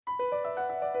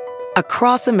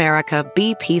Across America,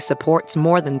 BP supports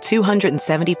more than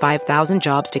 275,000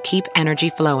 jobs to keep energy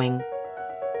flowing.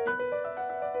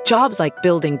 Jobs like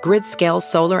building grid-scale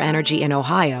solar energy in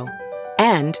Ohio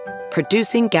and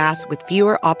producing gas with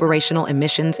fewer operational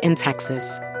emissions in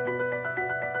Texas.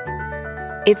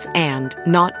 It's and,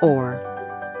 not or.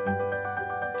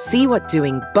 See what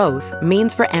doing both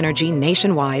means for energy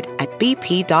nationwide at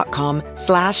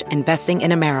bp.com/investing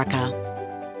in America.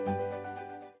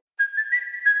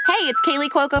 Hey, it's Kaylee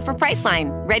Cuoco for Priceline.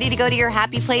 Ready to go to your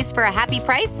happy place for a happy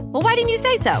price? Well, why didn't you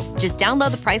say so? Just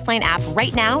download the Priceline app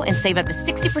right now and save up to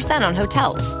 60% on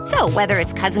hotels. So whether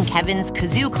it's Cousin Kevin's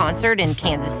Kazoo Concert in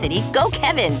Kansas City, go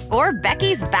Kevin, or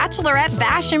Becky's Bachelorette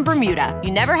Bash in Bermuda,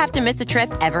 you never have to miss a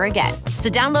trip ever again. So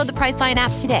download the Priceline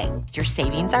app today. Your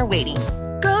savings are waiting.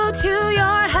 Go to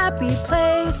your happy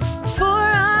place for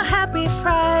a happy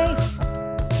price.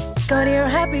 Go to your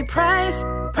happy price,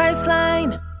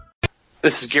 Priceline.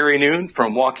 This is Gary Noon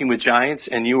from Walking with Giants,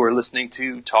 and you are listening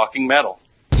to Talking Metal.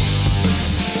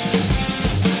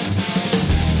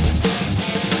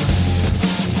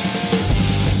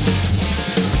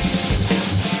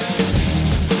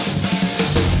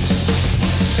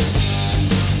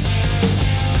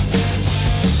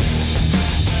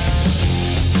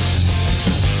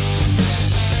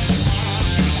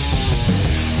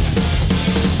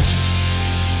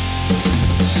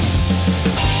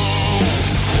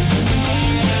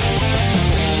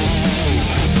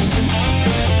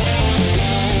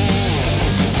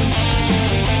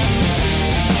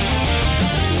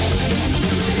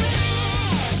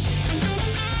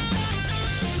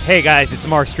 Hey guys, it's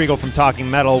Mark Striegel from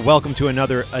Talking Metal. Welcome to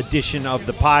another edition of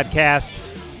the podcast.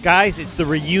 Guys, it's the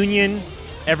reunion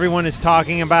everyone is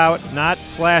talking about, not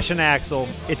Slash and Axel.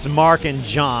 It's Mark and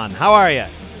John. How are you?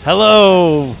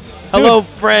 Hello. Hello,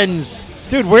 friends.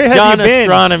 Dude, where have John you been?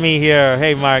 Astronomy here.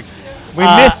 Hey, Mark. We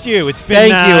missed you. It's been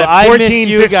thank you.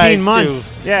 14, 15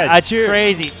 months. Too. Yeah, that's cheers.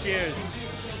 crazy. Cheers.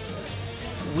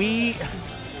 We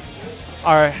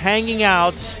are hanging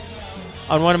out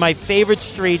on one of my favorite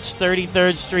streets,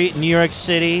 33rd Street in New York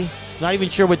City. Not even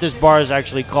sure what this bar is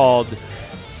actually called.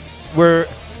 We're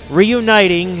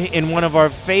reuniting in one of our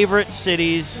favorite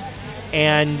cities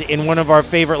and in one of our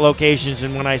favorite locations.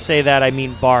 And when I say that, I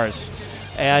mean bars.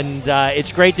 And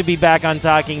it's great to be back on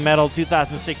Talking Metal.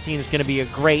 2016 is going to be a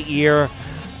great year.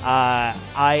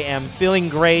 I am feeling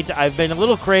great. I've been a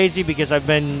little crazy because I've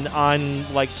been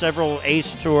on like several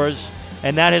Ace tours,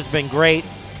 and that has been great.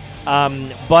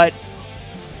 But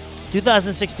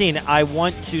 2016, I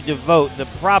want to devote the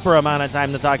proper amount of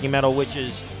time to Talking Metal, which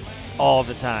is all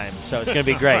the time. So it's going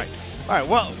to be great. All right.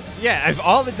 Well, yeah, if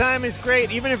all the time is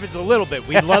great, even if it's a little bit.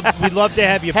 We'd love to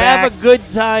have you back. Have a good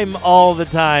time all the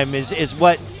time is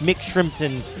what Mick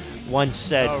Shrimpton once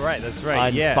said. Oh, right. That's right.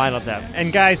 On yeah. Spinal Tap.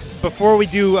 And guys, before we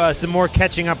do some more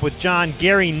catching up with John,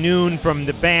 Gary Noon from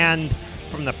the band,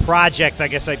 from the project, I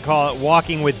guess I'd call it,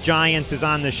 Walking with Giants, is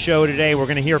on the show today. We're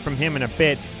going to hear from him in a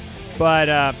bit.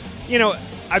 But, you know,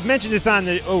 I've mentioned this on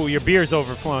the... Oh, your beer's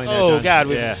overflowing there, Oh, John. God.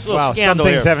 Yeah. It's a little Wow, scandal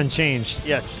some things here. haven't changed.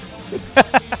 Yes.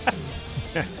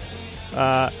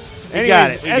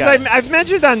 Anyways, I've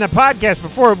mentioned on the podcast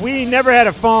before, we never had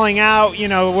a falling out, you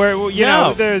know, where, you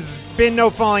know, there's been no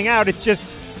falling out. It's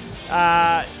just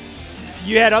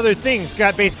you had other things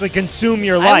basically consume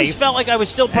your life. I always felt like I was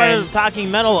still part of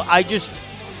Talking Metal. I just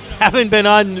haven't been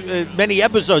on many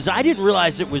episodes. I didn't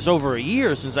realize it was over a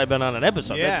year since I've been on an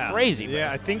episode. Yeah. That's crazy. Man.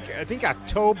 Yeah, I think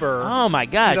October. Oh, my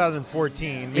God.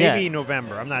 2014, maybe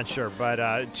November. I'm not sure,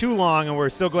 but too long, and we're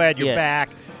so glad you're back.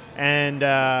 And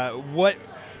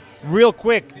real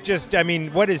quick, just, I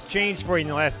mean, what has changed for you in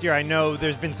the last year? I know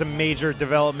there's been some major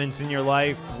developments in your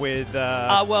life with...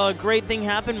 well, a great thing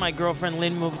happened. My girlfriend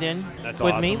Lynn moved in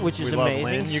with me, which is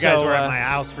amazing. You guys were at my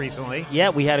house recently. Yeah,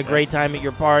 we had a great time at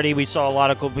your party. We saw a lot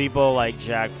of cool people like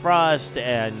Jack Frost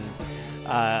and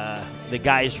the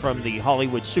guys from the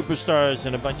Hollywood Superstars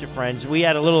and a bunch of friends. We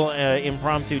had a little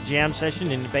impromptu jam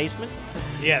session in the basement.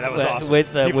 Yeah, that was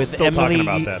awesome. With still Emily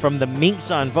about that. from the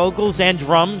Minx on vocals and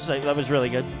drums. That was really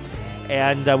good.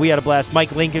 And we had a blast.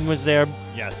 Mike Lincoln was there.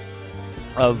 Yes.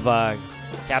 Of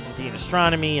Captain T and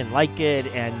Astronomy and Like It.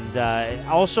 And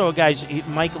also, guys,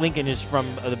 Mike Lincoln is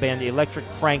from the band Electric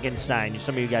Frankenstein.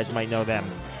 Some of you guys might know them.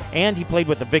 And he played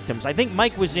with the Victims. I think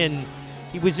Mike was in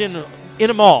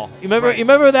a Mall. You remember? Right. You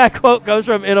remember where that quote comes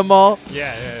from? In a Mall.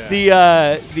 Yeah.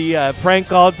 The prank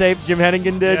call tape Jim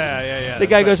Hennigan did. Yeah. The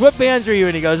guy goes, "What bands are you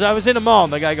in?" He goes, "I was in a mall."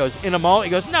 And the guy goes, "In a mall?"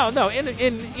 He goes, "No, in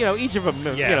each of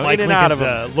them. Yeah, in Mike and out of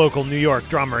Lincoln's them." a local New York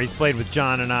drummer. He's played with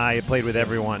John and I. He played with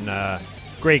everyone.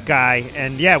 Great guy.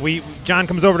 And yeah, John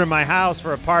comes over to my house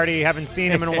for a party. Haven't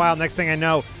seen him in a while. Next thing I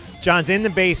know, John's in the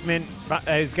basement.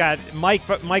 He's got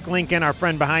Mike Lincoln, our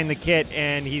friend behind the kit,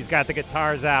 and he's got the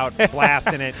guitars out,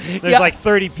 blasting it. There's like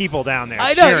 30 people down there.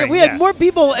 I know. Cheering, we had more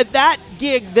people at that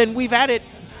gig than we've had at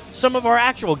some of our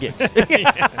actual gigs.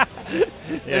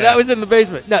 And that was in the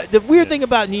basement. Now, the weird thing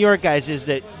about New York, guys, is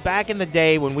that back in the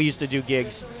day when we used to do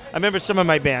gigs, I remember some of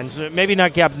my bands, maybe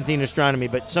not Captain Teen Astronomy,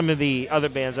 but some of the other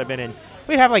bands I've been in,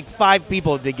 we'd have like 5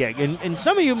 people at the gig. And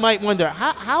some of you might wonder,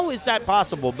 how is that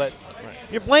possible? But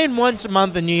you're playing once a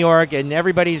month in New York, and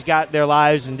everybody's got their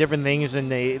lives and different things,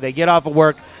 and they get off of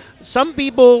work. Some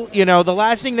people, the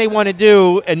last thing they want to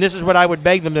do, and this is what I would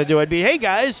beg them to do, I'd be, hey,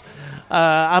 guys,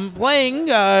 I'm playing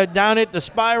down at the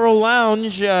Spiral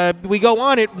Lounge. We go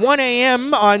on at 1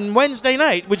 a.m. on Wednesday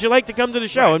night. Would you like to come to the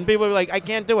show? Right. And people were like, I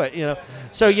can't do it.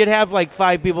 So you'd have like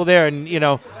 5 people there, and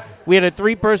we had a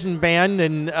 3-person band,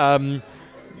 and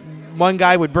one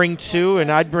guy would bring 2, and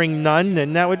I'd bring none,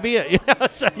 and that would be it.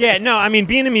 So. Yeah, no, I mean,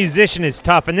 being a musician is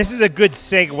tough, and this is a good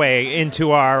segue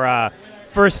into our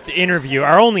first interview,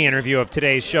 our only interview of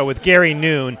today's show with Gary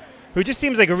Noon, who just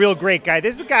seems like a real great guy.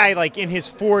 This is a guy like in his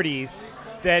 40s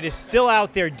that is still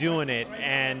out there doing it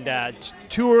and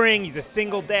touring. He's a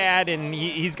single dad, and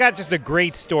he's got just a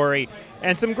great story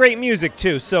and some great music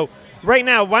too. So right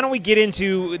now, why don't we get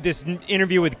into this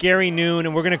interview with Gary Noon,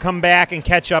 and we're going to come back and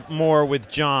catch up more with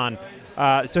John.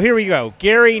 So here we go.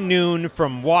 Gary Noon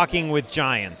from Walking with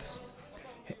Giants.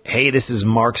 Hey, this is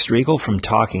Mark Striegel from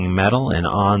Talking Metal, and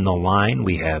on the line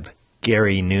we have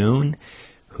Gary Noon,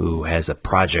 who has a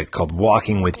project called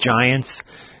Walking with Giants.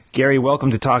 Gary, welcome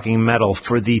to Talking Metal.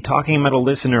 For the Talking Metal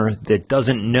listener that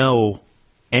doesn't know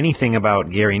anything about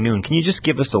Gary Noon, can you just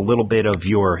give us a little bit of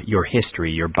your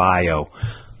history, your bio?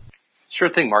 Sure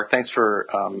thing, Mark. Thanks for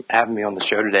having me on the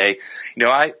show today.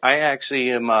 I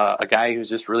actually am a guy who's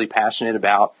just really passionate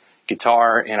about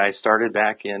guitar, and I started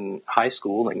back in high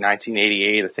school, like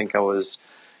 1988. I think I was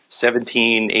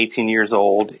 17, 18 years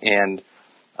old, and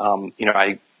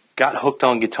I got hooked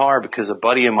on guitar because a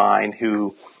buddy of mine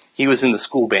he was in the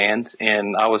school band,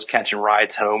 and I was catching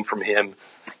rides home from him,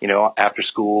 after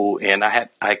school, and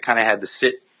I kind of had to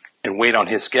sit and wait on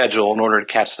his schedule in order to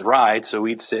catch the ride. So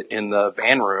we'd sit in the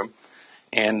band room,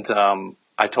 and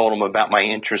I told him about my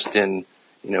interest in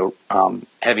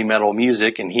heavy metal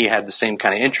music, and he had the same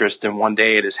kind of interest. And one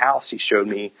day at his house, he showed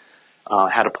me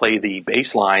how to play the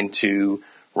bass line to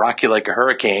 "Rock You Like a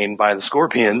Hurricane" by the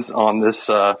Scorpions on this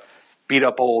beat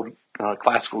up old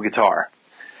classical guitar.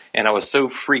 And I was so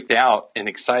freaked out and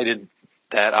excited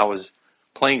that I was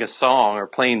playing a song or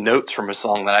playing notes from a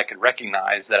song that I could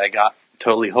recognize that I got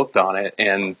totally hooked on it.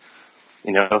 And,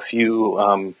 if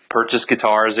you purchase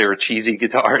guitars, they were cheesy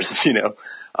guitars,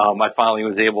 I finally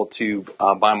was able to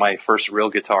buy my first real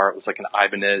guitar. It was like an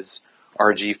Ibanez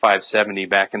RG 570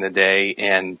 back in the day,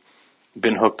 and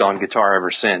been hooked on guitar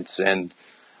ever since. And,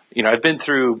 I've been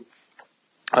through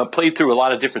played through a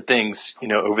lot of different things,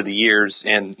 over the years.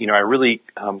 And, I really,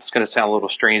 it's going to sound a little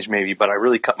strange maybe, but I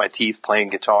really cut my teeth playing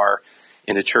guitar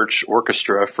in a church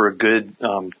orchestra for a good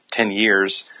 10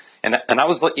 years. And I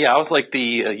was like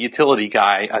the utility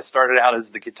guy. I started out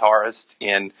as the guitarist,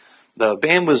 and the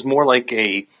band was more like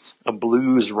a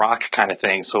blues rock kind of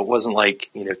thing. So it wasn't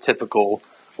like, typical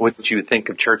what you would think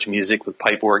of church music with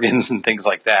pipe organs and things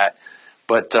like that.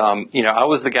 But, I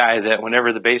was the guy that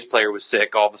whenever the bass player was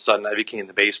sick, all of a sudden I became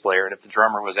the bass player. And if the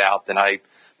drummer was out, then I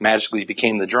magically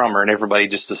became the drummer, and everybody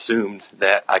just assumed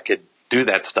that I could do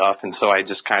that stuff. And so I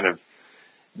just kind of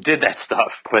did that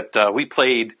stuff. But we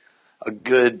played a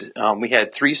good, we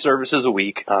had 3 services a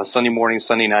week, Sunday morning,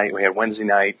 Sunday night, we had Wednesday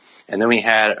night, and then we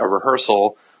had a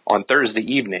rehearsal on Thursday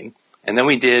evening. And then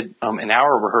we did an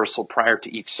hour rehearsal prior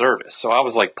to each service. So I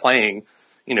was like playing,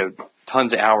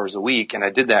 tons of hours a week, and I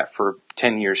did that for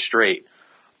 10 years straight.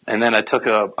 And then I took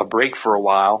a break for a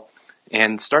while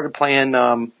and started playing,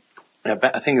 I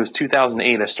think it was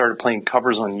 2008, I started playing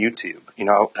covers on YouTube.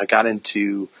 I got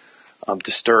into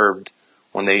Disturbed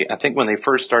when they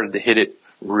first started to hit it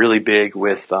really big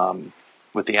with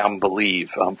the album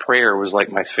Believe. Prayer was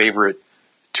like my favorite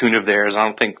tune of theirs. I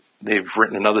don't think they've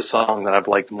written another song that I've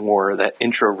liked more. That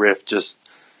intro riff just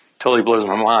totally blows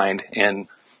my mind. And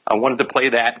I wanted to play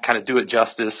that and kind of do it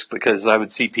justice, because I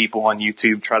would see people on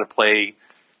YouTube try to play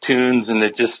tunes, and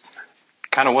it just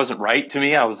kind of wasn't right to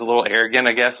me. I was a little arrogant,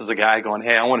 I guess, as a guy going,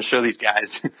 hey, I want to show these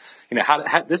guys,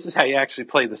 how this is how you actually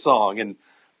play the song. And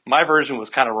my version was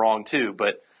kind of wrong too,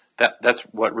 but that's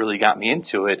what really got me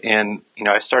into it. And,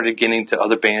 I started getting to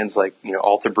other bands like,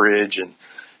 Alter Bridge and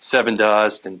Seven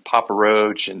Dust and Papa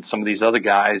Roach and some of these other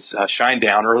guys, early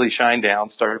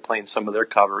Shinedown, started playing some of their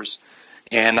covers.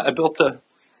 And I built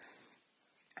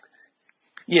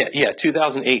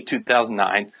 2008,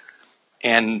 2009.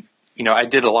 And I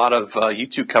did a lot of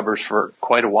YouTube covers for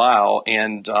quite a while,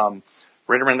 and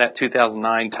right around that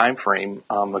 2009 time frame,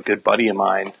 a good buddy of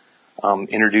mine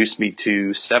introduced me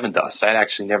to Seven Dust. I'd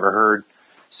actually never heard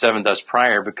Seven Dust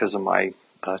prior because of my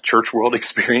church world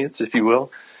experience, if you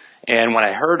will. And when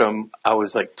I heard them, I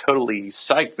was like totally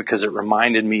psyched because it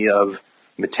reminded me of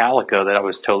Metallica that I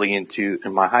was totally into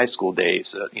in my high school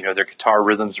days. Their guitar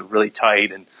rhythms are really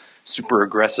tight and super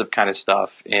aggressive kind of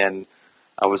stuff. And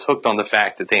I was hooked on the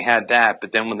fact that they had that,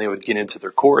 but then when they would get into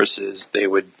their choruses, they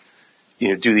would,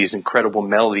 do these incredible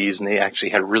melodies, and they actually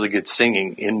had really good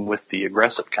singing in with the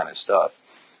aggressive kind of stuff.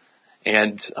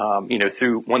 And,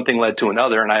 through one thing led to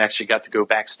another, and I actually got to go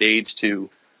backstage to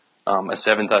a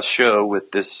Seven Dust show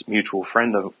with this mutual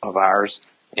friend of ours,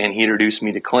 and he introduced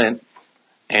me to Clint.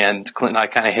 And Clint and I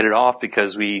kind of hit it off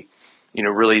because we,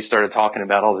 really started talking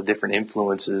about all the different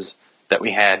influences that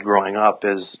we had growing up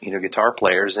as, guitar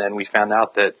players. And we found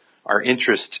out that our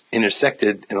interests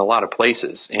intersected in a lot of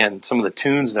places. And some of the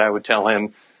tunes that I would tell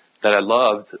him that I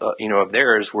loved, of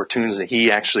theirs were tunes that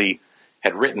he actually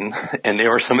had written, and they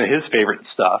were some of his favorite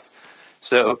stuff.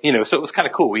 So, so it was kind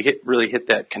of cool. We really hit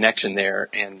that connection there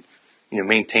and,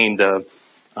 maintained a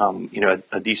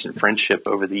decent friendship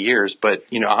over the years. But,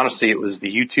 honestly, it was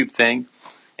the YouTube thing.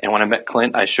 And when I met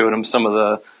Clint, I showed him some of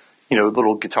the,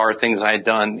 little guitar things I had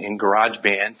done in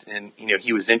GarageBand. And,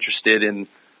 he was interested in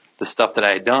the stuff that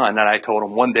I had done. And I told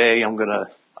him one day I'm going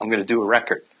to do a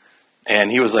record. And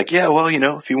he was like, yeah, well,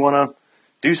 if you want to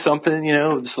do something,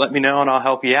 just let me know and I'll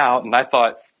help you out. And I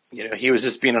thought, he was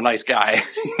just being a nice guy.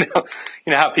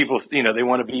 How people, they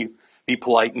want to be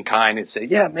polite and kind and say,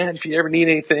 yeah, man, if you ever need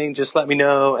anything, just let me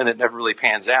know. And it never really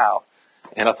pans out.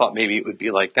 And I thought maybe it would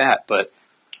be like that. But,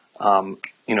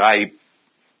 I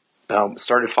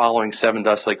started following Seven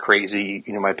Dust like crazy.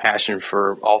 My passion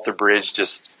for Alter Bridge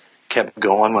just kept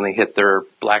going. When they hit their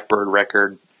Blackbird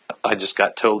record, I just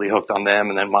got totally hooked on them.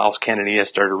 And then Miles Kennedy, I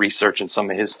started researching some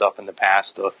of his stuff in the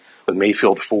past with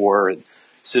Mayfield 4 and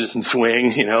Citizen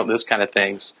Swing, those kind of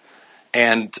things.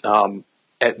 And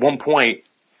at one point,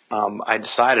 I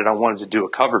decided I wanted to do a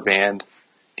cover band,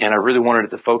 and I really wanted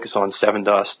it to focus on Seven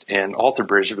Dust and Alter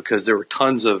Bridge because there were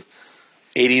tons of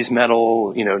 80s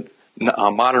metal,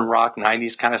 modern rock,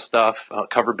 90s kind of stuff,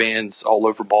 cover bands all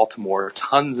over Baltimore,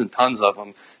 tons and tons of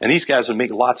them. And these guys would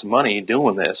make lots of money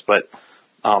doing this. But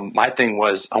my thing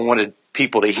was I wanted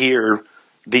people to hear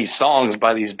these songs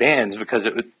by these bands because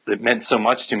it meant so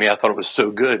much to me. I thought it was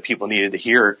so good. People needed to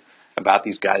hear about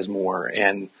these guys more.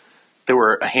 And there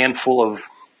were a handful of,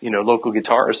 local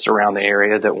guitarists around the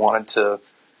area that wanted to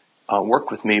work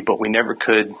with me, but we never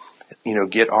could,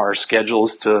 get our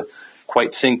schedules to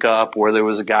quite sync up, or there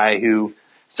was a guy who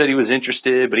said he was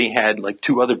interested, but he had like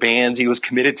 2 other bands he was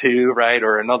committed to, right?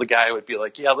 Or another guy would be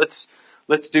like, yeah, let's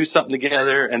do something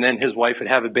together. And then his wife would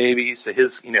have a baby. So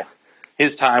his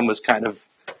time was kind of,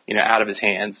 out of his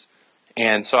hands.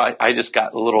 And so I just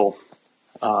got a little,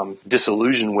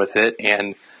 disillusioned with it.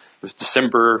 And it was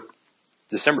December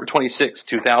 26,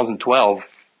 2012.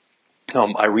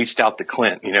 I reached out to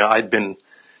Clint. I'd been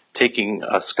taking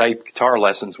Skype guitar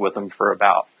lessons with him for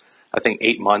about, I think,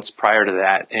 8 months prior to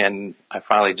that. And I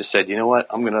finally just said, you know what,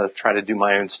 I'm going to try to do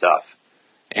my own stuff.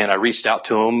 And I reached out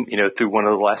to him, through one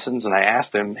of the lessons, and I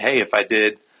asked him, hey, if I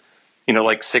did,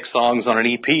 like 6 songs on an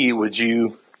EP, would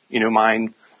you,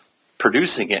 mind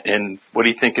producing it? And what do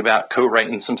you think about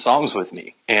co-writing some songs with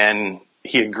me? And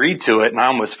he agreed to it, and I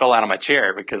almost fell out of my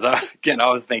chair because I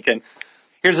was thinking,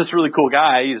 here's this really cool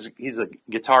guy. He's a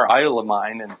guitar idol of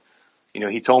mine. And,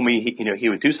 he told me, he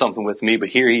would do something with me, but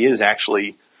here he is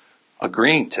actually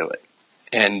agreeing to it.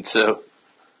 And so,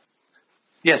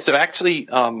 so actually,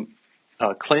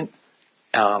 Clint,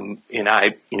 and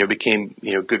I, became,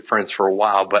 good friends for a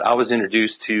while, but I was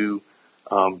introduced to,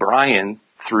 Brian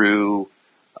through,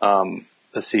 through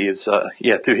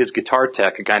his guitar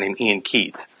tech, a guy named Ian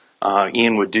Keith.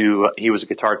 Ian he was a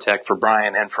guitar tech for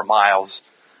Brian and for Miles.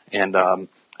 And,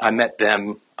 I met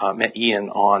Ian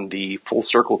on the Full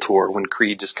Circle tour when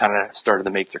Creed just kind of started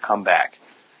to make their comeback.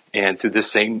 And through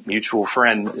this same mutual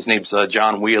friend, his name's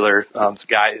John Wheeler. This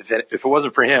guy, if it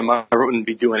wasn't for him, I wouldn't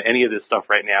be doing any of this stuff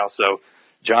right now. So,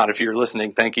 John, if you're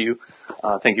listening, thank you.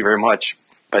 Thank you very much.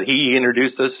 But he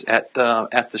introduced us at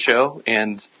the show,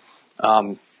 and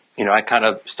I kind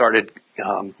of started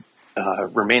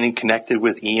remaining connected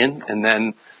with Ian, and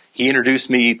then he introduced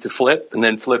me to Flip, and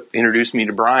then Flip introduced me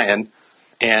to Brian,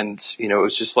 and it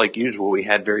was just like usual. We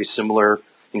had very similar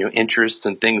interests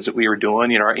and things that we were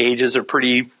doing. Our ages are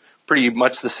pretty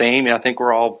much the same. I think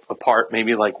we're all apart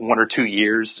maybe like 1 or 2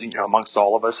 years, amongst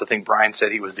all of us. I think Brian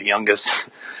said he was the youngest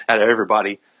out of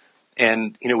everybody.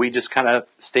 And, we just kind of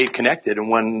stayed connected. And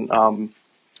when,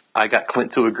 I got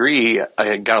Clint to agree,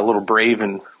 I got a little brave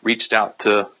and reached out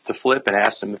to Flip and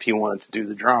asked him if he wanted to do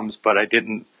the drums, but I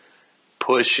didn't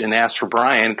push and ask for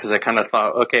Brian because I kind of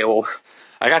thought, okay, well,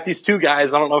 I got these two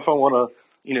guys. I don't know if I want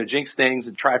to, jinx things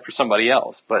and try for somebody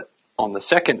else. But on the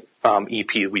second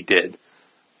EP we did,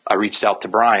 I reached out to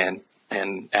Brian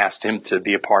and asked him to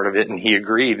be a part of it, and he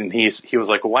agreed. And he was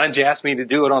like, well, why didn't you ask me to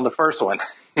do it on the first one?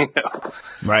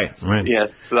 Right. Yeah,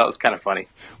 so that was kind of funny.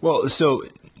 Well, so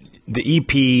the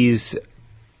EPs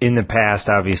in the past,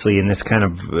 obviously, and this kind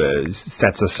of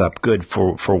sets us up good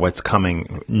for what's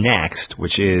coming next,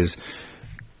 which is,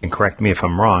 and correct me if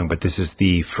I'm wrong, but this is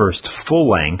the first full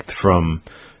length from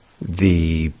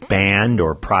the band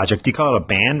or project. Do you call it a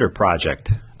band or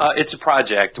project? It's a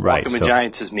project. Right, Walking with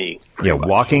Giants is me. Yeah, much.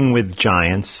 Walking with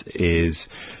Giants is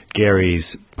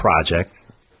Gary's project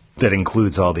that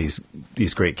includes all these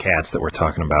great cats that we're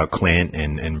talking about, Clint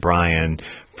and Brian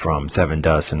from Seven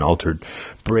Dust and Altered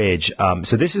Bridge.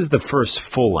 So this is the first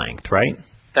full length, right?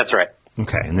 That's right.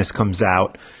 Okay, and this comes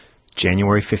out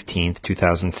January 15th,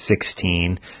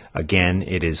 2016. Again,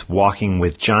 it is Walking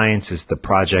with Giants is the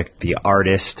project, the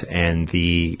artist, and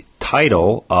the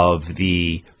title of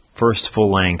the first full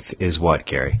length is what,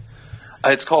 Gary?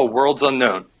 It's called Worlds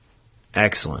Unknown.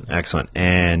 Excellent.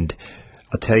 And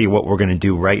I'll tell you what we're going to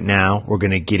do right now. We're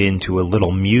going to get into a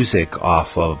little music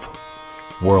off of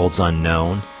Worlds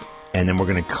Unknown, and then we're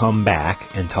going to come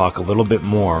back and talk a little bit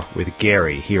more with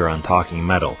Gary here on Talking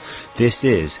Metal. This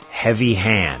is Heavy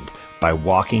Hand by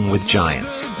Walking with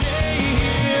Giants.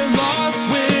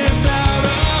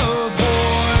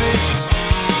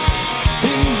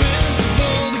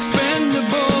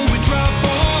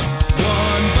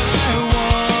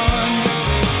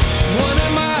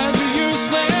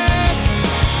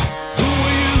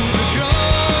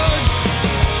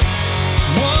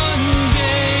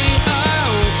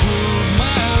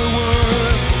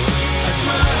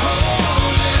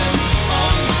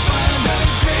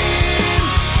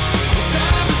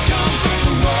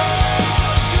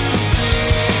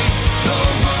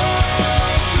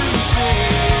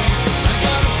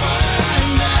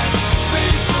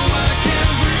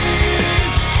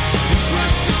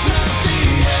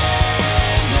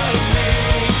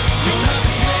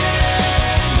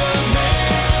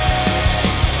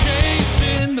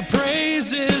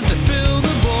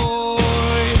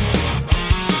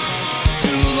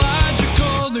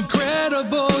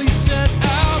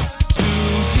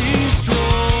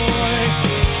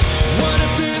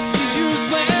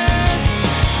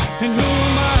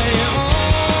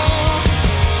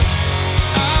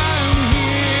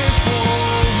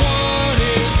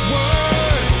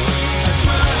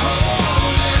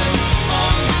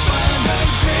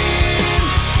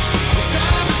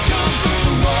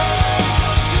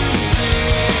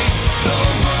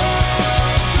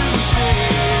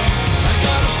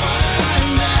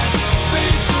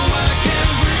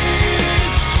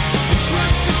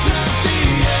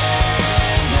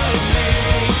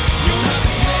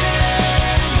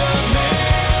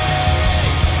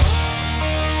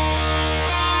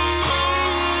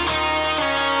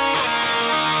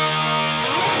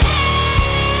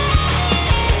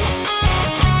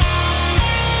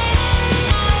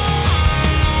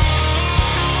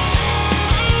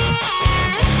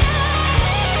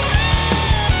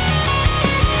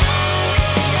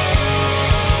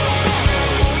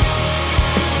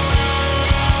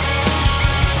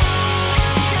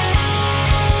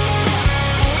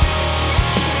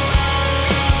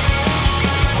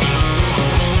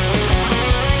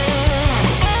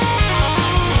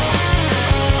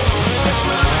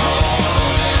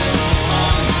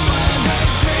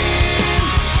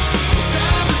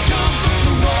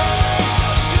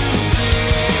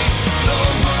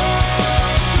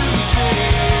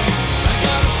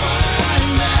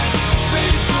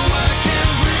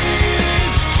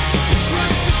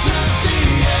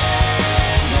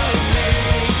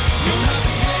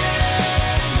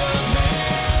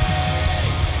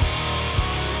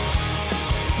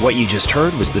 What you just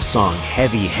heard was the song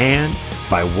Heavy Hand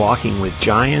by Walking with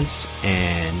Giants,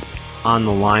 and on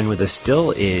the line with us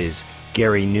still is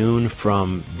Gary Noon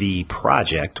from the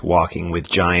project Walking with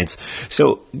Giants.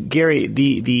 So, Gary,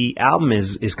 the album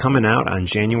is coming out on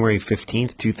January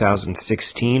 15th,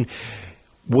 2016.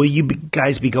 Will you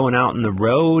guys be going out on the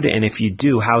road? And if you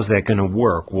do, how's that going to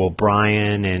work? Will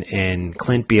Brian and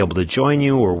Clint be able to join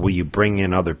you, or will you bring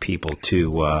in other people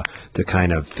to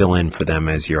kind of fill in for them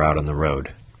as you're out on the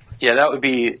road? Yeah, that would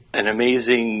be an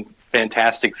amazing,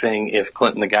 fantastic thing if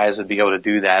Clint and the guys would be able to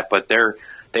do that. But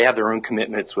they have their own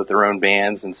commitments with their own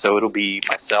bands, and so it'll be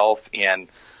myself and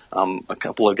a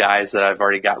couple of guys that I've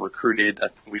already got recruited.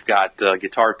 We've got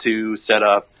Guitar 2 set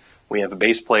up, we have a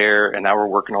bass player, and now we're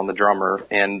working on the drummer.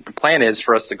 And the plan is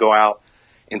for us to go out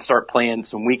and start playing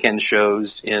some weekend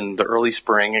shows in the early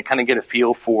spring and kind of get a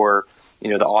feel for,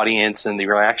 the audience and the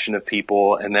reaction of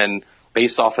people. And then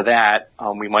based off of that,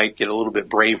 we might get a little bit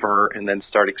braver and then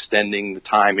start extending the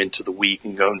time into the week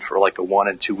and going for like a 1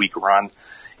 and 2 week run.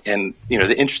 And,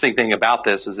 the interesting thing about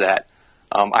this is that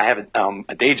I have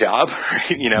a day job,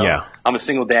 right? Yeah. I'm a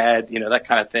single dad, that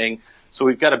kind of thing. So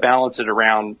we've got to balance it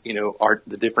around,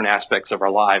 the different aspects of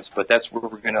our lives, but that's where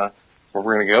we're going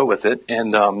to go with it.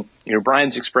 And,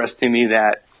 Brian's expressed to me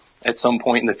that at some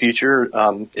point in the future,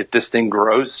 if this thing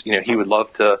grows, he would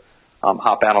love to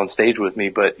hop out on stage with me,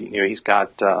 but, he's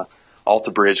got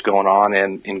Alter Bridge going on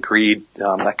and Creed,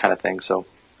 that kind of thing. So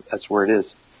that's where it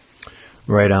is.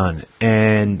 Right on.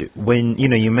 And when,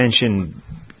 you mentioned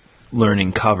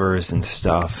learning covers and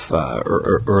stuff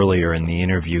earlier in the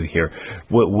interview here,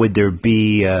 would there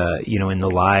be, in the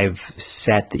live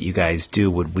set that you guys do,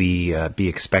 would we be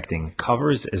expecting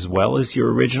covers as well as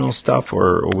your original stuff,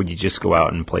 or would you just go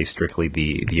out and play strictly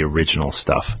the original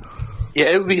stuff? Yeah,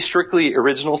 it would be strictly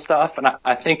original stuff. And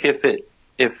I think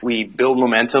if we build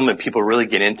momentum and people really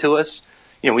get into us,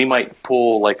 we might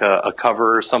pull like a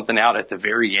cover or something out at the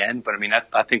very end. But I mean,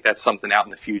 I think that's something out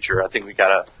in the future. I think we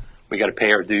got to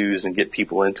pay our dues and get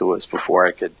people into us before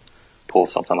I could pull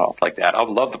something off like that. I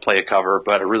would love to play a cover,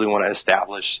 but I really want to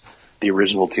establish the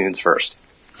original tunes first.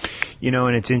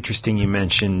 And it's interesting you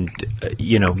mentioned,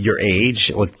 your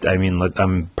age.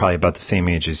 I'm probably about the same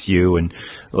age as you, and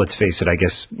let's face it, I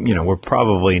guess, we're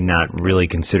probably not really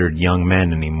considered young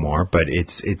men anymore, but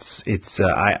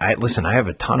I listen, I have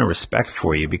a ton of respect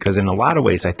for you, because in a lot of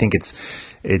ways, I think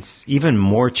it's even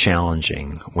more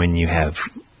challenging when you have,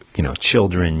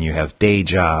 children, you have day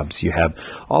jobs, you have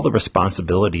all the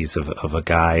responsibilities of a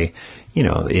guy,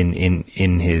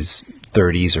 in his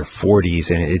 30s or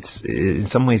 40s, and it's in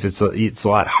some ways it's a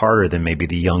lot harder than maybe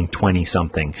the young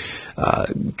 20-something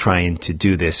trying to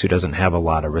do this, who doesn't have a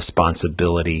lot of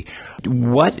responsibility.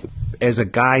 What, as a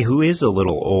guy who is a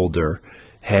little older,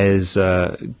 has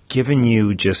given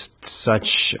you just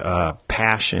such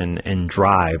passion and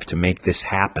drive to make this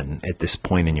happen at this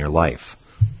point in your life?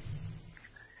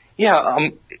 Yeah,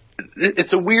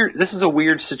 this is a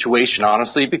weird situation,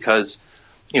 honestly, because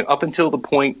up until the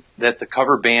point that the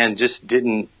cover band just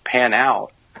didn't pan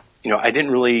out, I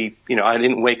didn't really, I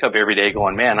didn't wake up every day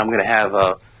going, man, I'm going to have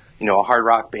a hard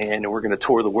rock band and we're going to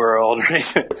tour the world,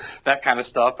 right? That kind of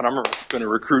stuff. And I'm going to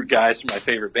recruit guys from my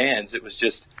favorite bands. It was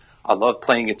just, I love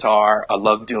playing guitar. I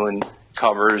love doing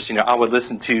covers. I would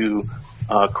listen to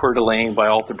Coeur d'Alene by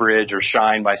Alter Bridge or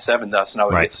Shine by Seven Dust, and I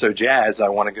would get so jazzed I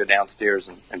want to go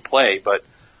downstairs and play. But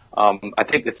I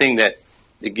think the thing that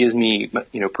it gives me,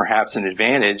 perhaps an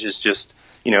advantage is just,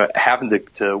 having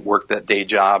to work that day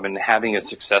job and having a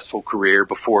successful career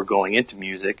before going into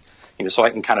music, so I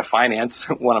can kind of finance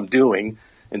what I'm doing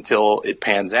until it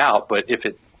pans out. But if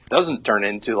it doesn't turn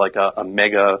into like a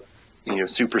mega,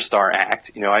 superstar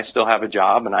act, I still have a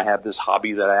job and I have this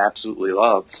hobby that I absolutely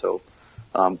love. So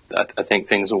I think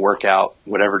things will work out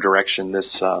whatever direction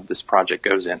this project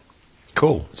goes in.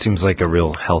 Cool. Seems like a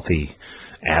real healthy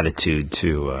attitude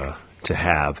to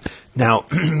have. Now,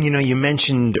 you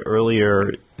mentioned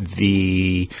earlier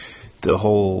the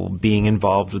whole being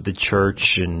involved with the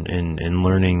church and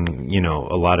learning,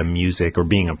 a lot of music, or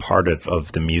being a part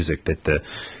of the music that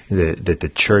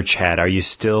the church had. Are you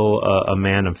still a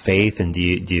man of faith, and do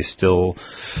you still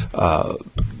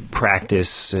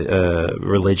practice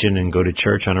religion and go to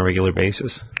church on a regular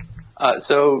basis?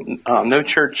 So no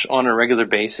church on a regular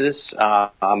basis.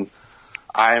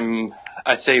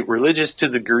 I'd say religious to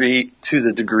the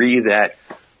degree that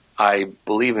I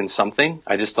believe in something.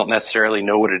 I just don't necessarily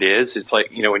know what it is. It's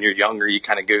like, when you're younger, you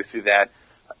kind of go through that,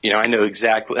 I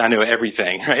know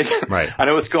everything, right? Right. I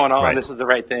know what's going on. Right. This is the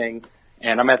right thing.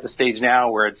 And I'm at the stage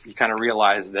now where you kind of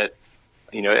realize that,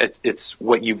 it's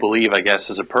what you believe, I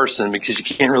guess, as a person, because you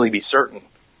can't really be certain.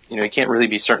 You can't really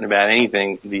be certain about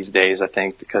anything these days, I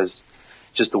think, because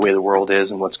just the way the world is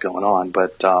and what's going on.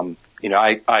 But,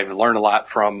 I've learned a lot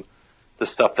from the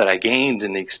stuff that I gained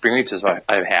and the experiences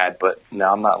I've had, but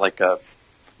now I'm not like a,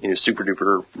 super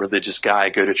duper religious guy,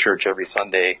 go to church every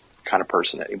Sunday kind of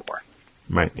person anymore.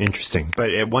 Right. Interesting. But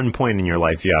at one point in your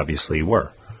life, you obviously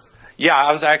were. Yeah,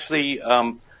 I was actually,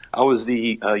 I was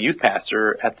the youth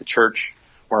pastor at the church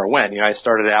where I went. I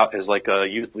started out as like a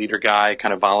youth leader guy,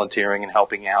 kind of volunteering and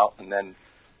helping out. And then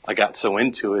I got so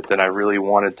into it that I really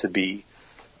wanted to be,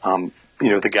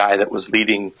 the guy that was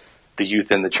leading the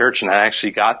youth in the church. And I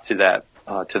actually got to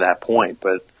that point.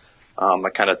 But I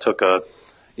kind of took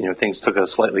things took a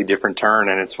slightly different turn.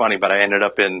 And it's funny, but I ended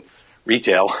up in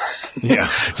retail, Yeah,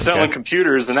 selling okay.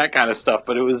 computers and that kind of stuff.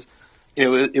 But it was,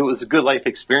 it was a good life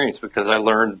experience because I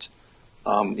learned,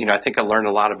 I think I learned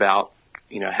a lot about,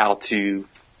 how to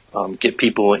get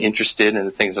people interested in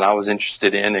the things that I was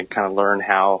interested in and kind of learn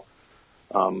how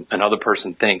another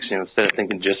person thinks. Instead of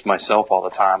thinking just myself all the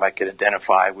time, I could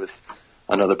identify with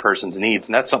another person's needs.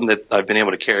 And that's something that I've been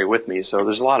able to carry with me. So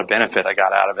there's a lot of benefit I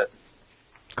got out of it.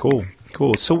 Cool.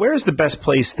 So where is the best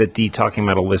place that the Talking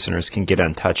Metal listeners can get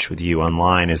in touch with you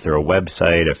online? Is there a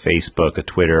website, a Facebook, a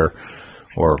Twitter,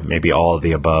 or maybe all of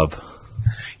the above?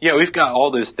 Yeah, we've got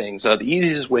all those things. The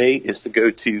easiest way is to go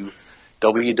to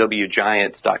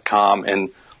www.giants.com, and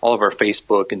all of our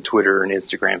Facebook and Twitter and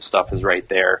Instagram stuff is right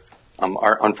there.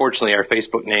 Unfortunately, our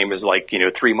Facebook name is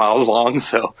 3 miles long,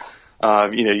 so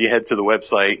you head to the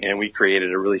website, and we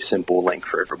created a really simple link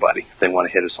for everybody if they want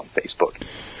to hit us on Facebook.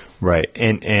 Right,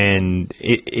 and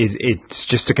it's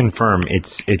just to confirm,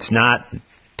 it's not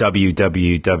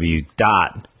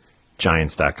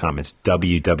www.giants.com. It's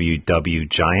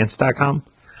www.giants.com.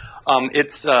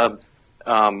 It's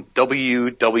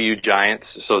WW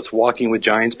Giants, so it's Walking with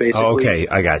Giants, basically. Oh, okay,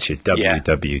 I got you.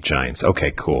 WW Giants.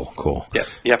 Okay, cool. Yeah.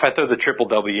 If I throw the triple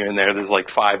W in there, there's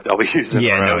 5 W's in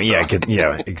yeah, a row. Yeah,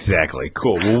 exactly.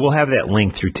 Cool. Well, we'll have that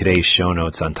link through today's show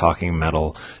notes on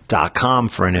talkingmetal.com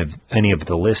for any of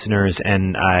the listeners,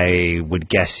 and I would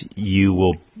guess you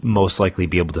will most likely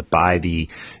be able to buy the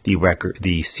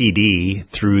CD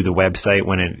through the website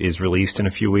when it is released in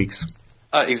a few weeks.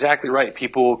 Exactly right.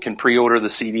 People can pre-order the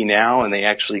CD now, and they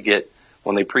actually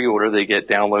when they pre-order, they get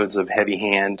downloads of Heavy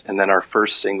Hand, and then our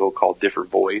first single called Different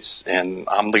Voice. And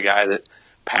I'm the guy that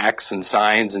packs and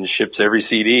signs and ships every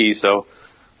CD. So,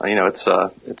 it's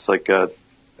like a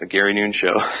Gary Noon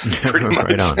show, pretty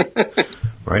much.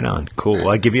 Right on. Cool. Well,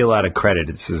 I give you a lot of credit.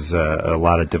 This is a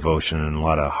lot of devotion and a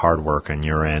lot of hard work on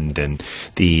your end. And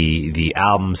the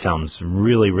album sounds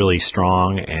really, really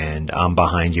strong, and I'm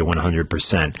behind you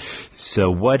 100%.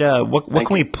 So what can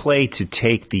we play to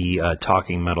take the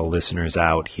Talking Metal listeners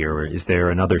out here? Is there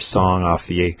another song off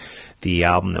the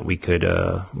album that we could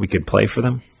play for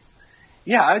them?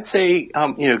 Yeah, I'd say,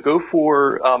 go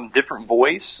for Different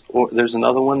Voice. Or there's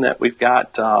another one that we've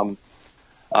got called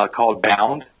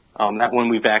Bound. That one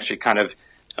we've actually kind of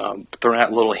thrown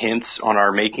out little hints on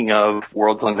our Making of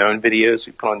Worlds Unknown videos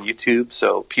we put on YouTube.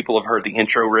 So people have heard the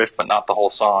intro riff, but not the whole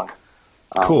song.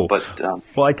 Cool.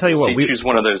 Well, I tell you what, we choose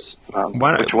one of those.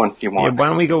 Which one you want? Yeah, why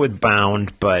don't we go with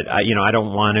Bound? But I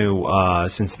don't want to,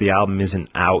 since the album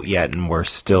isn't out yet and we're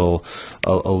still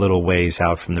a little ways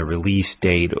out from the release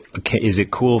date. Is it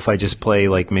cool if I just play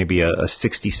maybe a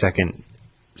 60-second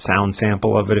sound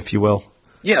sample of it, if you will?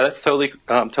 Yeah, that's totally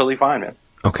fine, man.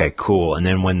 Okay, cool. And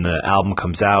then when the album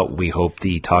comes out, we hope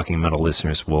the Talking Metal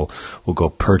listeners will go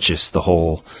purchase the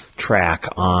whole track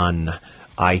on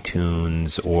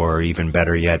iTunes, or even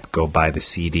better yet, go buy the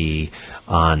CD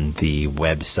on the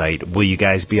website. Will you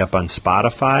guys be up on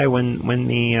Spotify when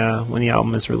the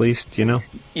album is released? Do you know?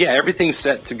 Yeah, everything's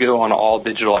set to go on all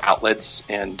digital outlets,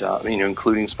 and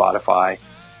including Spotify.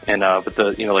 And but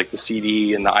the the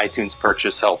CD and the iTunes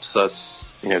purchase helps us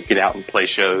get out and play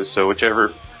shows. So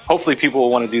whichever. Hopefully people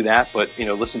will want to do that, but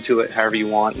listen to it however you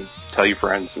want and tell your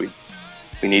friends. We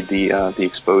need the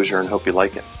exposure, and hope you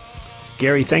like it.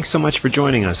 Gary, thanks so much for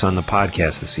joining us on the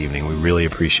podcast this evening. We really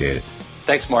appreciate it.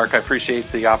 Thanks, Mark. I appreciate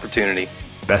the opportunity.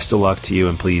 Best of luck to you,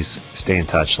 and please stay in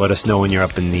touch. Let us know when you're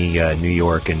up in the New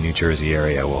York and New Jersey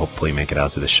area. We'll hopefully make it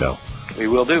out to the show. We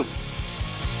will do.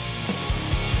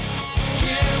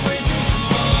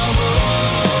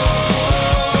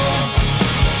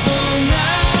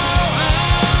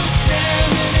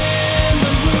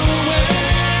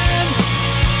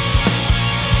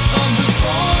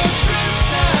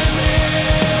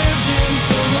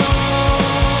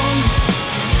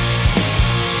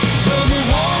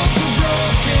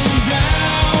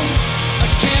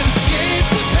 Escape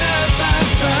the path I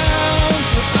found,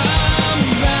 so I'm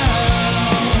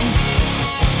bound.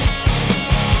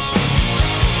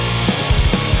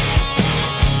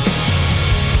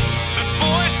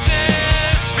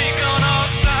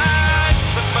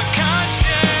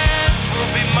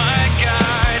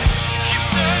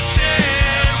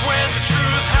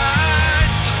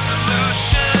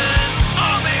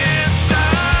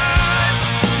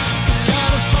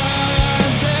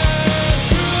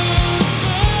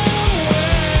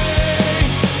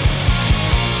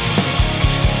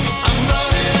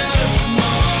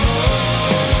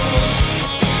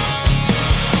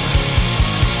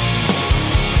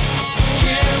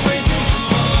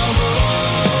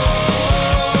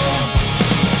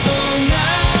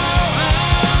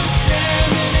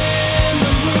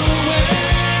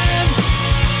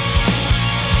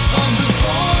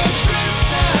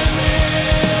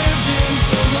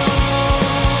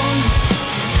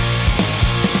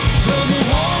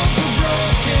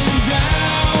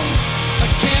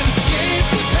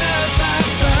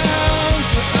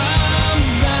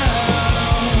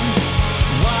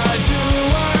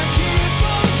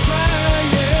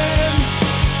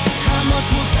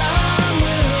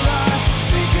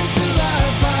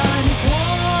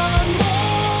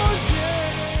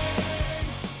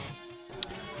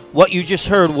 What you just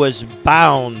heard was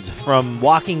Bound from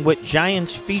Walking with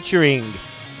Giants featuring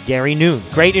Gary Noon.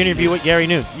 Great interview with Gary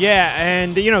Noon. Yeah,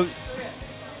 and,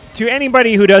 to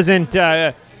anybody who doesn't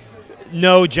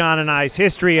know John and I's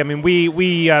history, I mean,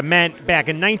 we met back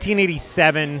in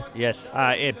 1987 Yes.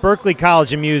 at Berklee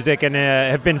College of Music and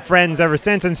have been friends ever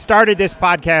since and started this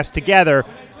podcast together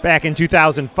back in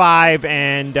 2005.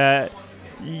 And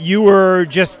you were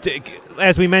just,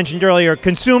 as we mentioned earlier,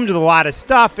 consumed with a lot of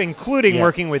stuff, including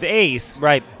working with Ace.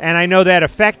 Right. And I know that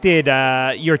affected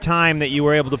your time that you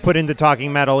were able to put into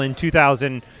Talking Metal in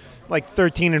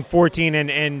 2013 and 14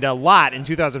 and a lot in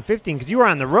 2015 because you were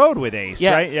on the road with Ace,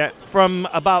 right? Yeah. From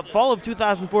about fall of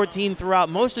 2014 throughout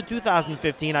most of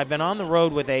 2015, I've been on the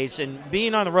road with Ace, and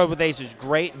being on the road with Ace is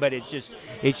great, but it's just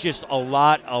a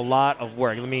lot of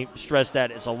work. Let me stress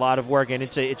that it's a lot of work, and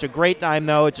it's a great time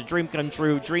though. It's a dream come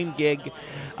true, dream gig.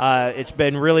 It's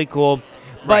been really cool,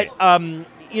 but right.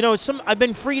 I've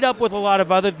been freed up with a lot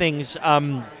of other things.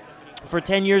 For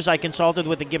 10 years, I consulted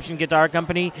with the Gibson Guitar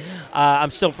Company. I'm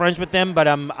still friends with them, but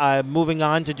I'm moving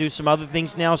on to do some other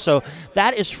things now. So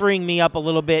that is freeing me up a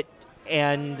little bit,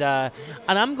 and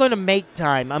I'm going to make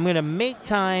time. I'm going to make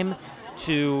time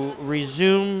to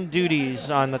resume duties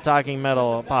on the Talking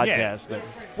Metal podcast. Yeah.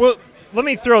 Well, let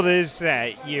me throw this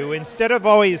at you. Instead of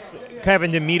always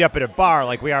having to meet up at a bar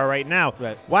like we are right now,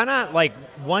 why not like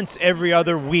once every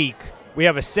other week we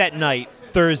have a set night?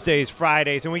 Thursdays,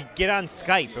 Fridays, and we get on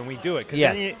Skype and we do it because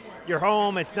then you're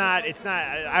home. It's not.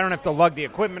 I don't have to lug the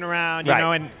equipment around, you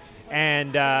know,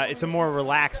 and it's a more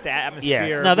relaxed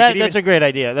atmosphere. Yeah, no, that's a great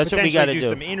idea. That's what we got to do.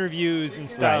 Some interviews and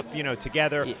stuff,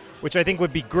 together, which I think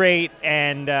would be great.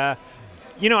 And I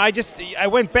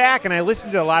went back and I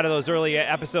listened to a lot of those early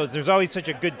episodes. There's always such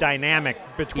a good dynamic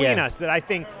between us that I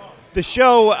think. The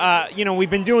show, we've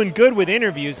been doing good with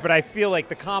interviews, but I feel like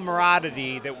the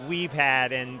camaraderie that we've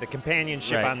had and the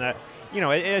companionship on the,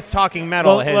 as Talking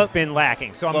Metal has been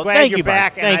lacking. So I'm glad you're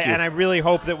back, and I really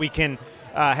hope that we can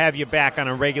have you back on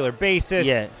a regular basis.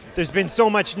 Yeah. There's been so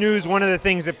much news. One of the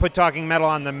things that put Talking Metal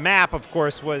on the map, of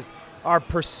course, was our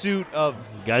pursuit of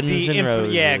Guns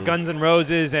N'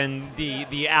 Roses and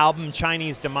the album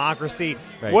Chinese Democracy.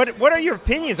 Right. What are your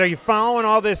opinions? Are you following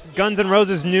all this Guns N'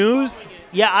 Roses news?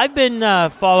 Yeah, I've been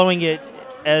following it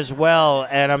as well,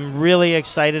 and I'm really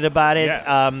excited about it.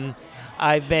 Yeah.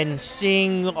 I've been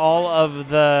seeing all of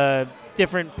the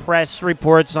different press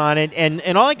reports on it,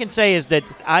 and all I can say is that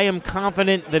I am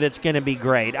confident that it's going to be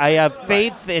great. I have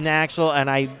faith in Axl, and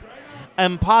I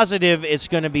am positive it's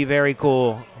going to be very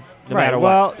cool. No matter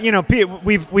what. Well,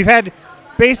 we've had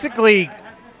basically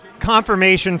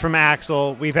confirmation from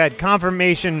Axl. We've had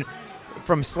confirmation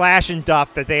from Slash and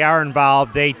Duff that they are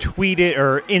involved. They tweeted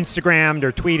or Instagrammed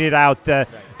or tweeted out the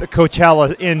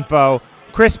Coachella info.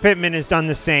 Chris Pittman has done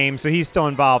the same, so he's still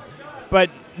involved. But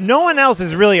no one else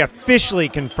is really officially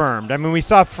confirmed. I mean, we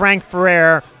saw Frank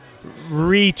Ferrer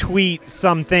retweet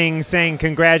something saying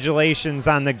congratulations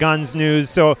on the Guns news.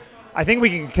 So I think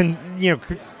we can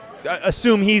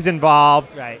assume he's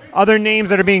involved. Right. Other names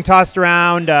that are being tossed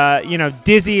around,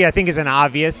 Dizzy, I think, is an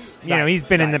obvious. He's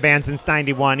been in the band since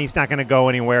 91. He's not going to go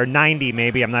anywhere. 90,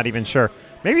 maybe. I'm not even sure.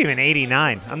 Maybe even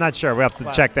 89. I'm not sure. We'll have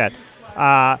to check that.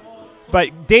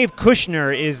 But Dave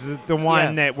Kushner is the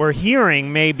one that we're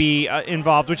hearing may be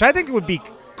involved, which I think would be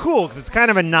cool because it's kind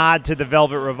of a nod to the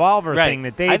Velvet Revolver thing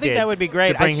that they did. I think that would be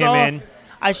great. To bring him in.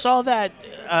 I saw that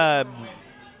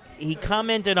he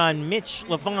commented on Mitch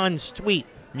LaFon's tweet.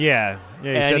 Yeah.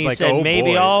 He said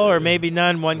maybe all or maybe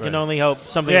none. One can only hope.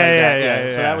 Something like that.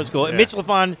 Yeah. So that was cool. Yeah. Mitch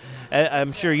LaFon,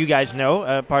 I'm sure you guys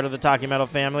know, part of the Talking Metal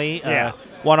family.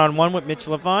 One-on-one with Mitch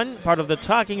LaFon, part of the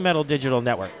Talking Metal Digital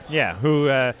Network. Yeah,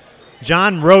 who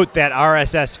John wrote that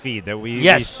RSS feed that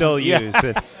we still use.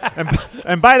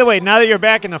 And by the way, now that you're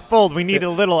back in the fold, we need a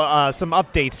little some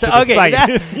updates to the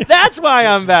site. That's why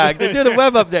I'm back. They do the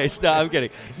web updates. No, I'm kidding.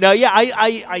 No,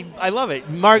 I love it.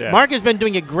 Mark has been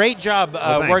doing a great job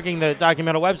working the Talking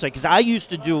Metal website because I used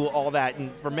to do all that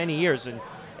for many years,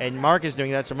 and Mark is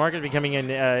doing that. So Mark is becoming an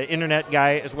internet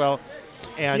guy as well.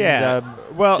 And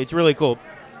it's really cool.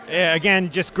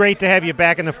 Again, just great to have you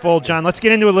back in the fold, John. Let's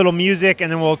get into a little music,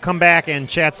 and then we'll come back and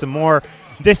chat some more.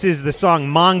 This is the song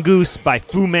Mongoose by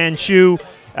Fu Manchu.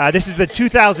 This is the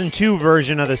 2002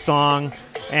 version of the song,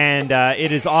 and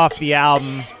it is off the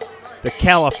album The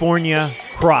California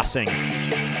Crossing.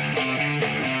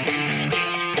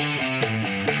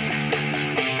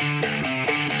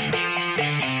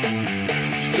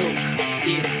 Look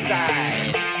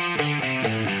inside.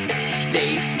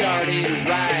 Day started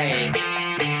right.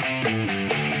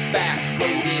 Back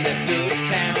road in a dirt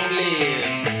town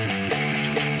lives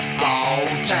all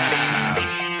time.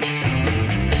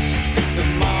 The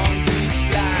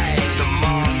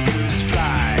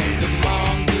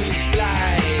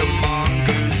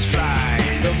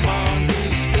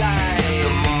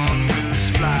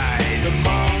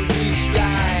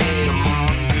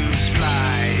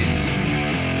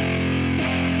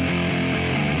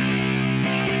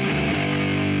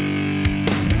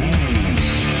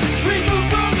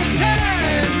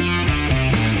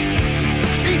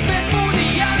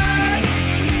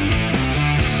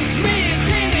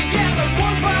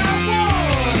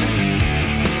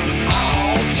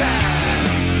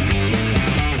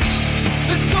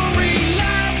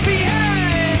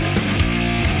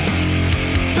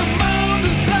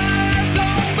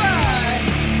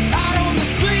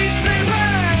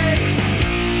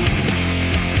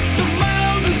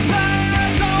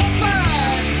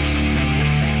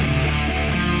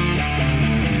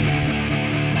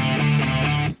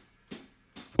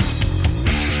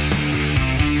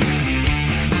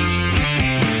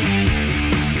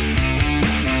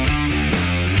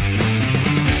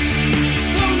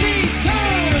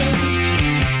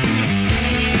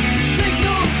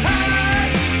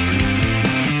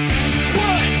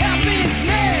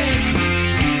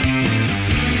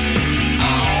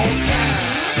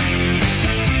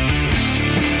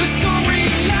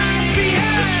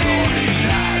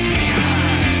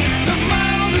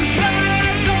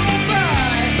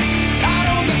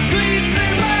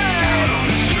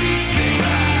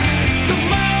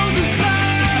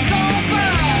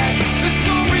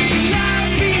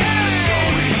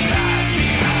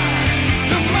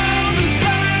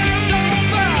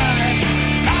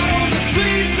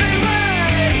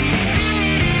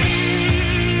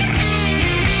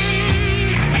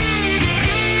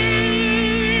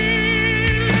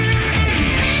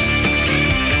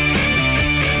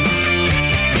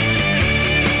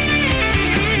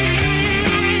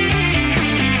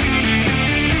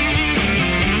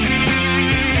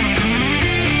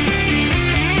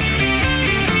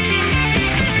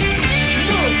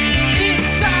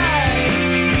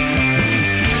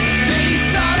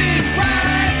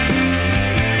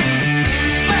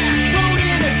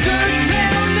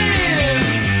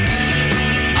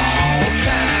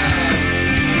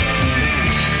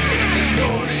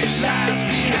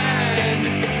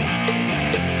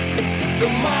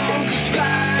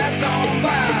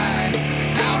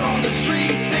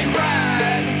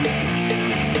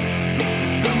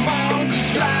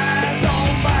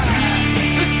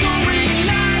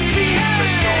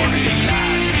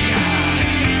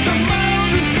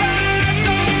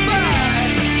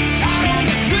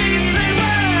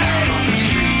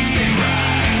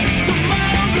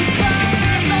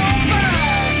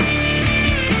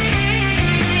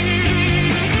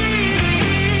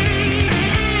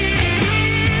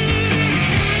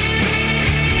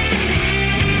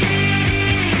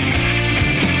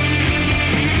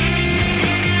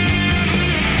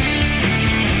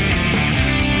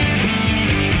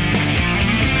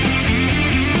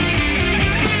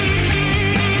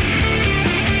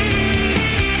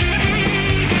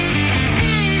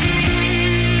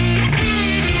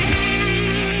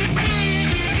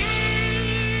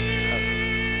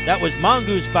That was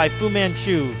Mongoose by Fu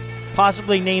Manchu,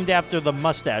 possibly named after the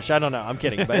mustache. I don't know. I'm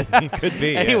kidding. But It could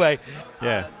be. anyway.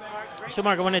 Yeah. So,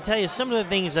 Mark, I want to tell you some of the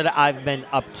things that I've been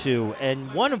up to,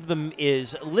 and one of them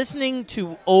is listening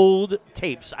to old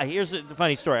tapes. Here's the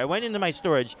funny story. I went into my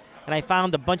storage, and I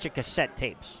found a bunch of cassette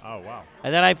tapes. Oh, wow.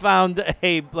 And then I found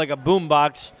a boom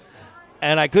box,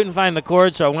 and I couldn't find the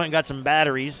cord, so I went and got some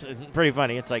batteries. Pretty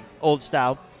funny. It's like old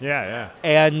style. Yeah.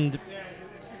 And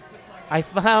I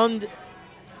found,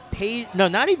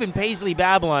 not even Paisley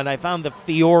Babylon. I found the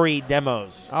Fiore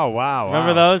demos. Oh, wow.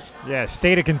 Remember those? Yeah,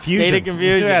 State of Confusion. State of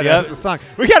Confusion, Yeah, yep. that's the song.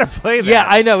 We got to play that. Yeah,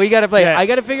 I know. We got to play it. Yeah. I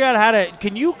got to figure out how to.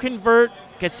 Can you convert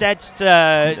cassettes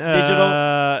to digital?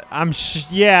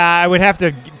 I would have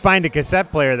to find a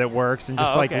cassette player that works and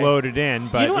just okay. load it in.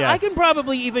 But you know what? yeah. I can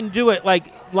probably even do it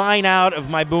line out of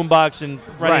my boombox and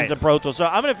run Right. into Pro Tools. So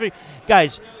I'm gonna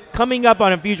guys. Coming up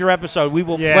on a future episode, we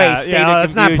will play State of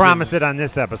let's not Confusion. promise it on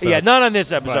this episode. Yeah, not on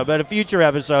this episode, but a future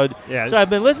episode. Yeah, so I've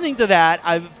been listening to that.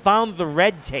 I've found the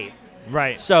Red tape.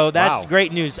 Right. So that's Wow.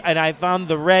 great news. And I found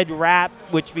the Red Rap,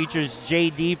 which features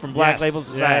JD from Black Yes. Label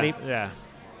Society. Yeah.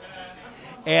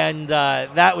 And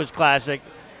that was classic.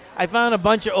 I found a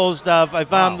bunch of old stuff. I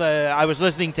found I was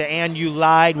listening to And You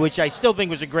Lied, which I still think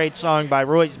was a great song by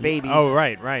Roy's Baby. Oh,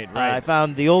 right. I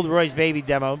found the old Roy's Baby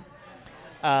demo.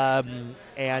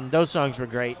 And those songs were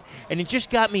great. And it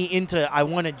just got me into, I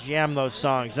want to jam those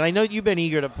songs. And I know you've been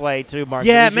eager to play too, Mark.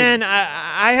 Yeah, So man,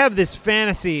 I have this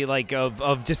fantasy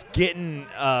of just getting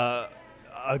a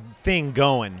thing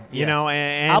going, you Yeah. know, I'll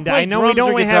and play I know we drums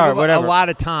or don't guitar, have a whatever. lot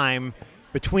of time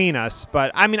between us,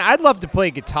 but I mean, I'd love to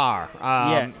play guitar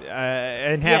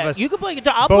and have us you can play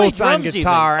guitar. I'll play both on drums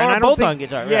guitar, even. and Or I don't both think, on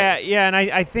guitar. Yeah, right. yeah, and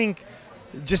I think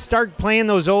just start playing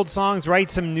those old songs,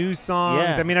 write some new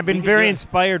songs. Yeah, I mean, I've we been could very do it.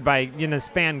 inspired by this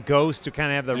band Ghost to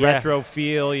kind of have the Yeah. retro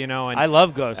feel, you know. And I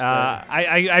love Ghost.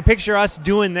 I picture us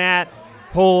doing that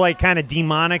whole kind of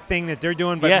demonic thing that they're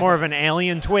doing, but Yeah. more of an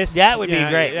alien twist. That would you be know.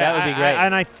 great. That would be great.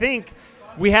 And I think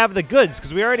we have the goods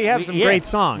because we already have some great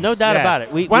songs. No doubt about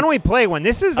it. Why don't we play one?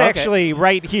 This is Okay. actually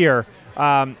right here.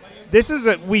 This is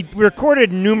we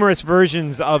recorded numerous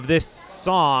versions of this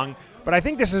song, but I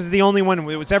think this is the only one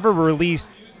that was ever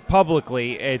released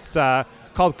publicly. It's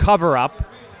called Cover Up,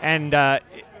 and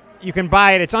you can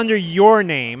buy it. It's under your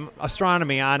name,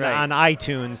 Ostronomy, on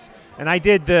iTunes. And I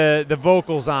did the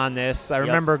vocals on this. I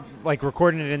remember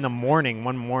recording it in the morning,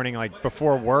 one morning,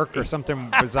 before work or something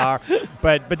bizarre.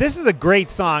 But this is a great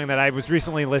song that I was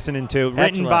recently listening to, written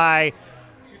Excellent. by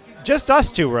just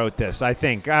us two. Wrote this, I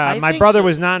think. My think brother so.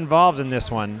 was not involved in this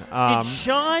one. Did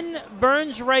Sean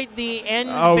Burns write the end?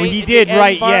 Oh, he the did end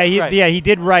write. part? Yeah, he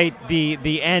did write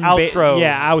the end Outro.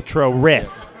 outro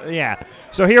riff. Yeah.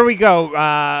 So here we go.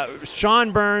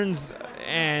 Sean Burns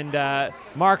and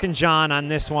Mark and John on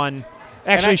this one.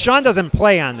 Actually, Sean doesn't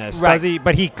play on this, does he?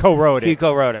 But he co-wrote it. He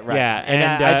co-wrote it, right? Yeah, and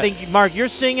and, I think Mark, you're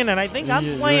singing, and I think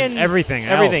I'm playing everything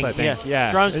else, I think. Yeah.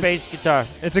 drums, bass, guitar.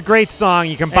 It's a great song.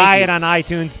 You can buy it on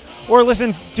iTunes or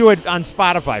listen to it on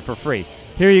Spotify for free.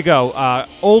 Here you go.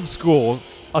 Old School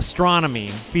Astronomy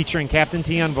featuring Captain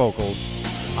T on vocals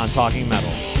on Talking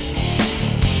Metal.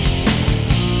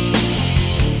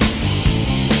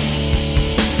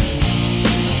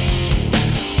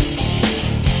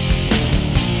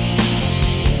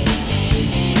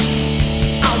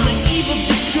 On the eve of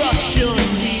destruction,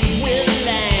 we will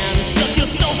land. Suck your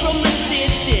soul from the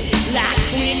city like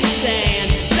quicksand.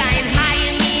 Flying high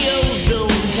in the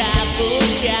ozone type of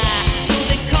guy. So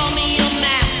they call me a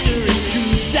master, it's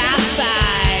true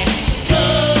sci-fi.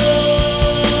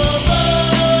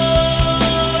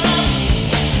 Cover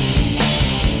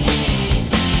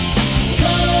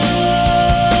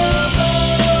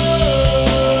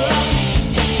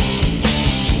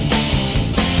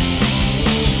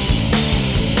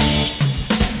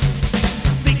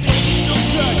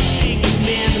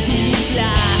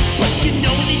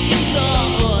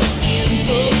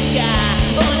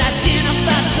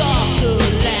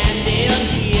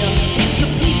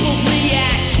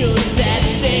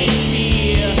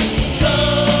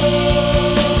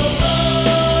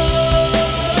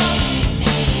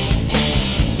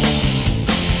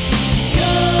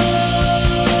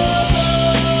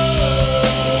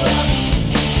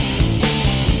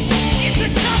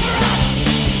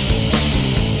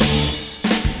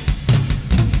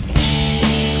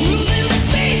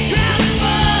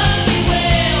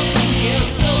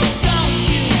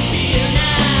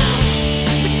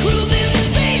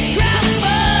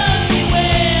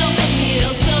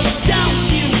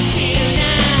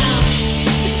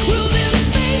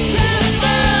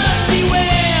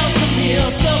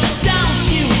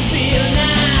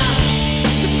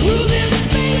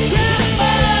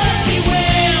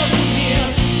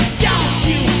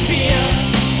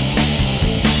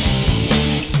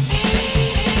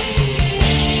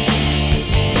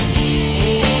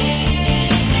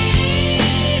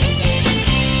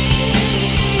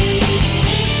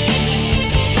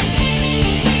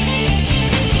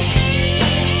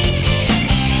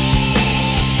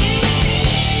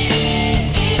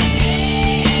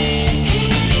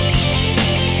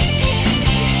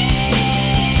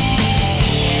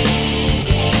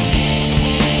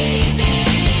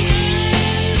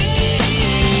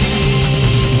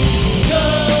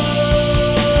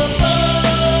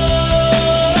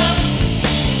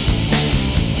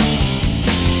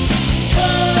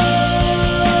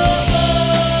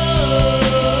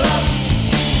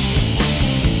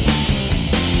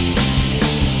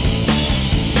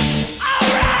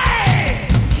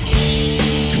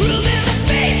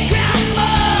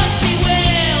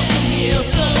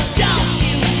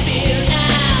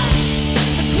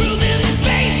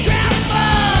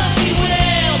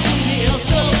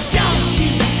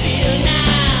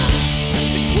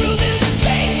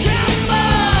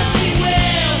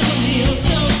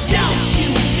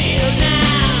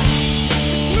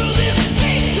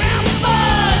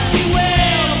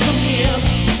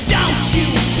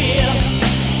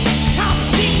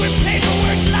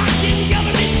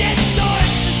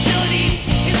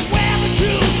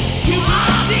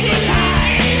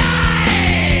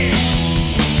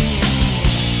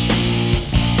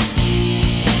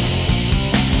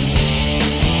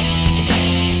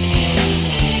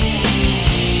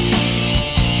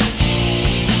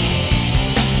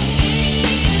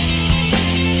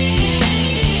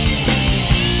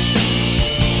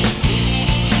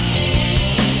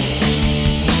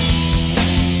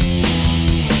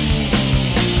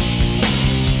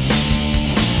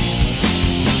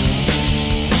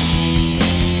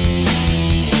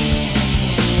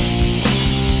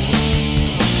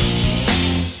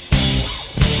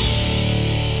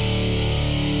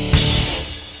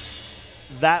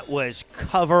that was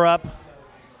Cover Up.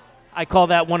 I call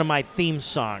that one of my theme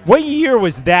songs. What year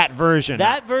was that version?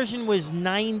 That version was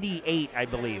 98, I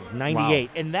believe. 98.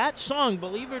 Wow. And that song,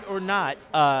 believe it or not,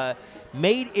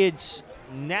 made its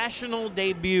national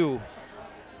debut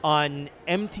on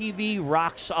MTV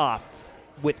Rocks Off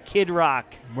with Kid Rock.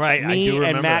 Right, me I do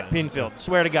remember and Matt that. Pinfield.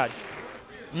 Swear to God.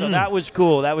 So that was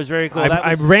cool. That was very cool.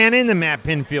 I ran into Matt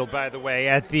Pinfield, by the way,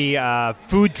 at the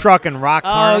food truck and rock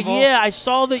carnival. Oh, yeah. I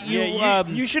saw that you...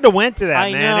 you should have went to that,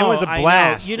 I man. know, It was a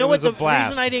blast. You know what? The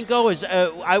reason I didn't go is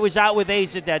I was out with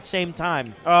Ace at that same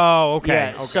time. Oh, okay.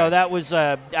 Yeah, okay. so that was...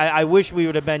 I wish we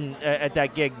would have been at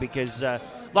that gig because... a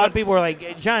lot of people were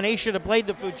like, John, Ace should have played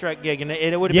the food truck gig, and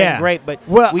it would have been great. But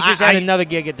we just had another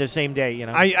gig at the same day. You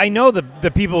know, I know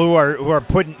the people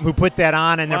who put that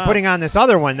on, and they're putting on this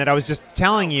other one that I was just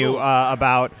telling you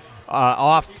about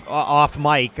off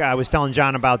mic. I was telling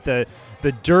John about the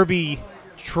Derby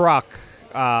Truck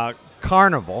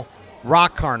Carnival,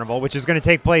 Rock Carnival, which is going to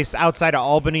take place outside of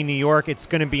Albany, New York. It's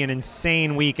going to be an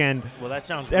insane weekend. Well, that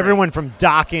sounds great. Everyone from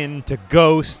Dokken to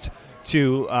Ghost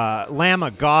to Lamb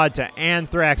of God to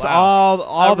Anthrax,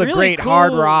 all the really great cool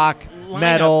hard rock, lineup.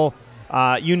 metal,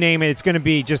 you name it. It's going to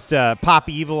be just Pop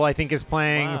Evil, I think, is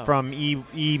playing from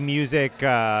E Music.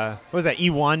 What was that?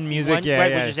 E1 Music? E1,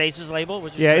 right, which is Ace's label.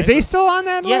 Which is is he still on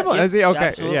that label? Yeah, Is he? Okay,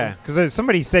 absolutely. yeah. Because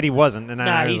somebody said he wasn't, and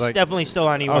I was he's like, definitely still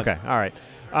on E1. okay, all right.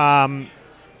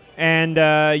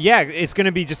 It's going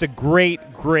to be just a great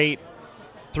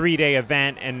 3-day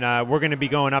event, and we're going to be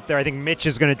going up there. I think Mitch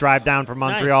is going to drive down from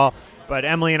Montreal. Nice. But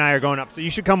Emily and I are going up, so you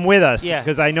should come with us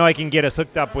because I know I can get us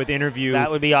hooked up with interview that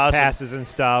would be awesome. passes and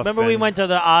stuff. Remember we went to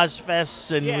the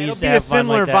Ozfests and we used to have a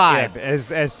similar fun like vibe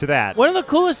as to that. One of the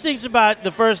coolest things about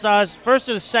the first or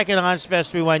the second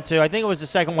Ozfest we went to, I think it was the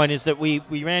second one, is that we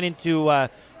ran into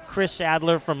Chris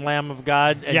Adler from Lamb of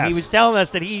God, and he was telling us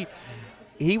that he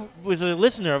was a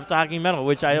listener of Talking Metal,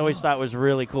 which I always thought was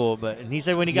really cool. And he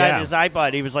said when he got his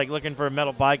iPod, he was like looking for a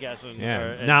metal podcast. And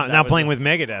now playing with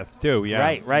Megadeth too.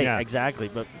 Yeah, right,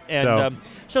 exactly. But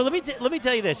so let me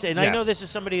tell you this, and I know this is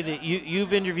somebody that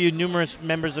you've interviewed numerous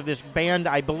members of this band,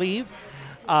 I believe.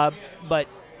 But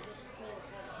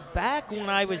back when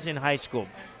I was in high school,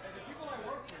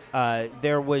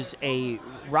 there was a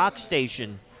rock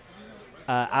station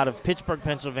out of Pittsburgh,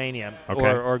 Pennsylvania,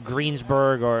 or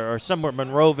Greensburg, or somewhere,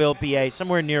 Monroeville, PA,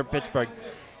 somewhere near Pittsburgh.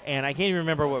 And I can't even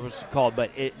remember what it was called, but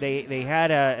they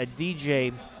had a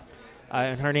DJ,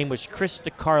 and her name was Chris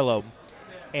DiCarlo.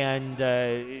 And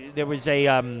there was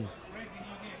a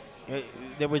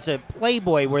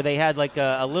Playboy where they had like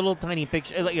a little tiny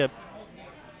picture.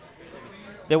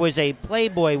 There was a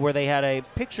Playboy where they had a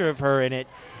picture of her in it.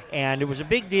 And it was a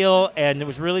big deal, and it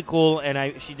was really cool.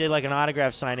 And she did like an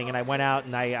autograph signing, and I went out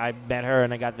and I met her,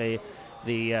 and I got the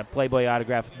Playboy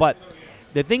autograph. But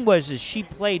the thing was, is she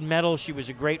played metal. She was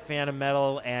a great fan of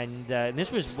metal, and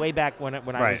this was way back when I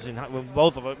was when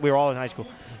both of us, we were all in high school.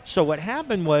 So what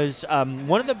happened was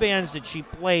one of the bands that she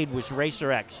played was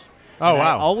Racer X. Oh, wow!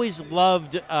 I always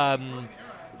loved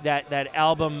that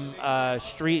album,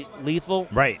 Street Lethal.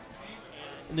 Right.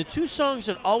 And the two songs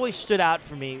that always stood out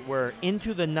for me were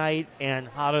Into the Night and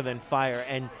Hotter Than Fire.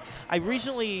 And I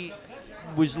recently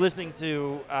was listening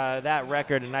to that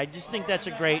record, and I just think that's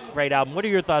a great album. What are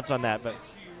your thoughts on that? But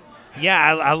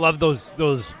yeah, I love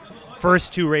those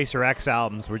first two Racer X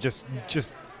albums were just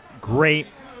great.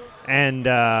 And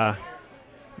I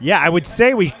would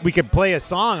say we could play a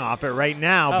song off it right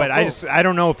now, but cool. I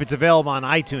don't know if it's available on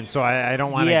iTunes, so I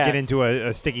don't want to get into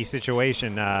a sticky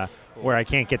situation where I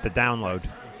can't get the download.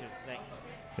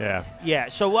 Yeah.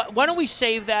 So why don't we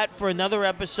save that for another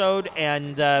episode,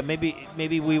 and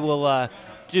maybe we will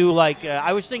do like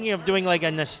I was thinking of doing like a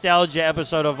nostalgia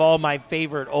episode of all my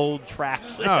favorite old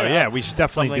tracks. Oh yeah, we should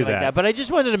definitely do that. But I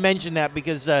just wanted to mention that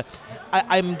because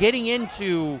I'm getting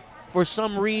into, for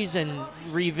some reason,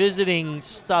 revisiting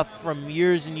stuff from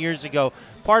years and years ago.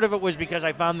 Part of it was because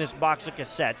I found this box of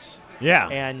cassettes. Yeah.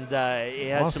 And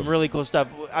it had some really cool stuff.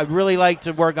 I'd really like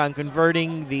to work on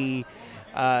converting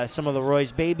some of the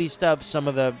Roy's Baby stuff, some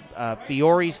of the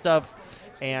Fiore stuff,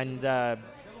 and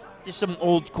just some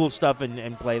old cool stuff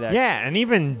and play that. Yeah, and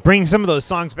even bring some of those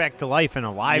songs back to life in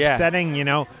a live setting, you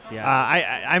know. Yeah.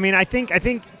 I mean, I think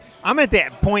I'm at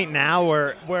that point now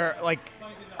where like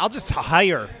I'll just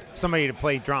hire somebody to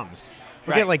play drums.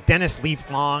 We get like Dennis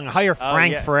Leaf-Long, hire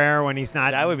Frank Ferrer when he's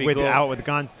not cool. out with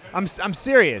guns. I'm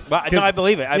serious. Well, no, I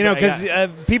believe it.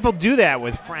 Because people do that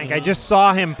with Frank. Mm-hmm. I just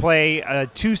saw him play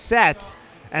 2 sets,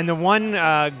 and the one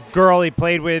girl he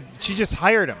played with, she just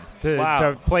hired him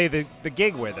to play the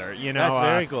gig with her. You know, that's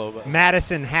very cool.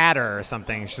 Madison Hatter or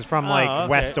something. She's from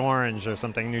West Orange or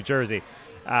something, New Jersey.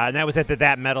 And that was at the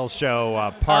That Metal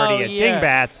Show party at yeah.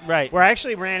 Dingbats, Right. where I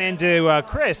actually ran into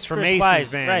Chris from Ace's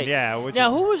Wise, band. right. Yeah.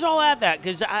 Now, who was all at that?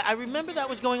 Because I remember that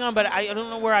was going on, but I don't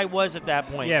know where I was at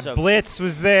that point. Yeah, so. Blitz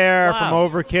was there Wow. from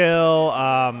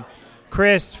Overkill.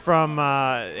 Chris from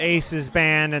Ace's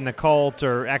band and the Cult,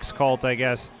 or Ex-Cult, I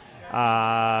guess.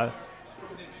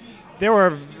 There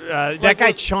were that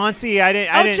guy Chauncey. I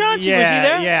didn't. Chauncey, yeah, was he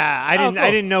there? Yeah, I didn't. cool.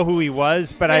 I didn't know who he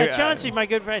was, but Chauncey, my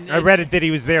good friend. I read it that he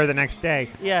was there the next day.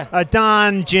 Yeah.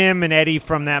 Don, Jim, and Eddie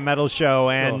from That Metal Show,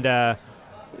 and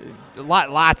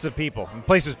lots of people. The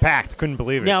place was packed. Couldn't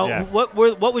believe it. Now, yeah. what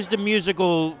was the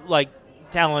musical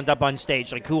talent up on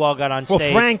stage? Like who all got on Well,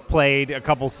 stage? Frank played a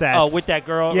couple sets. Oh, with that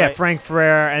girl. Yeah, right. Frank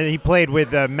Ferrer, and he played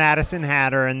with Madison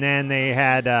Hatter, and then they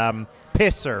had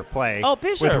Pisser play. Oh,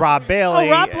 Pisser. With Rob Bailey.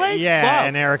 Oh, Rob played? Yeah, Wow.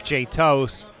 and Eric J.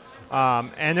 Toast.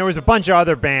 And there was a bunch of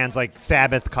other bands like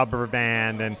Sabbath cover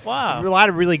band, and Wow. a lot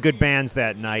of really good bands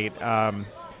that night.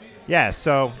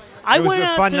 So I it was went a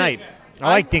out fun to- night. I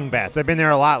like Dingbats. I've been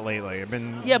there a lot lately.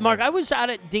 Yeah, Mark, I was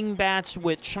out at Dingbats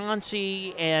with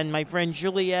Chauncey and my friend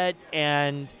Juliet,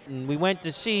 and we went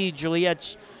to see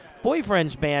Juliet's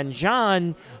boyfriend's band,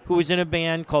 John, who was in a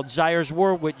band called Zaire's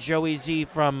War with Joey Z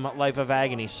from Life of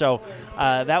Agony. So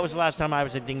that was the last time I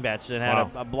was at Dingbats and had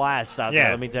Wow. a blast out Yeah,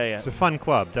 there, let me tell you. it's a fun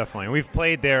club, definitely. We've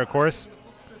played there, of course,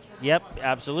 Yep,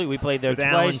 absolutely. We played there with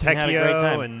Alan twice and had a great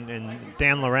Tecchio time. and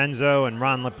Dan Lorenzo and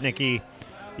Ron Lipnicki.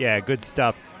 Yeah, good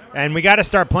stuff. And we got to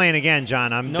start playing again, John.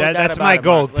 No doubt that's about my it,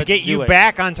 goal, Mark. to Let's get do you it.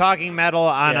 back on Talking Metal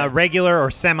on Yeah. a regular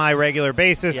or semi-regular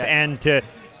basis, Yeah. and to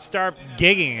start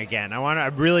gigging again.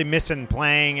 I'm really missing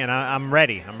playing, and I'm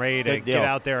ready. I'm ready to Good deal. get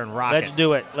out there and rock Let's it.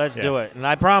 do it. Let's Yeah. do it. And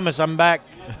I promise I'm back.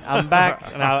 I'm back.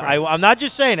 And I'm not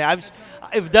just saying it.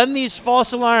 I've done these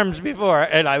false alarms before,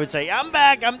 and I would say, I'm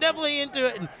back. I'm definitely into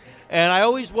it. And I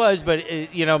always was, but,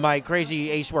 my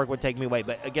crazy Ace work would take me away.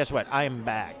 But guess what? I am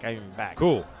back. I am back.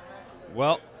 Cool.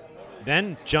 Well,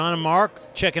 then John and Mark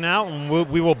checking out, and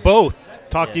we will both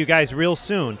talk to you guys real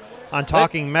soon on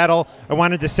Talking Metal. I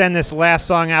wanted to send this last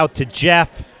song out to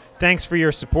Jeff. Thanks for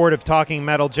your support of Talking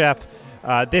Metal, Jeff.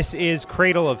 This is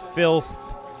Cradle of Filth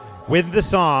with the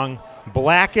song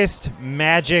Blackest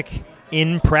Magic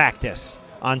in Practice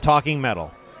on Talking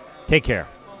Metal. Take care.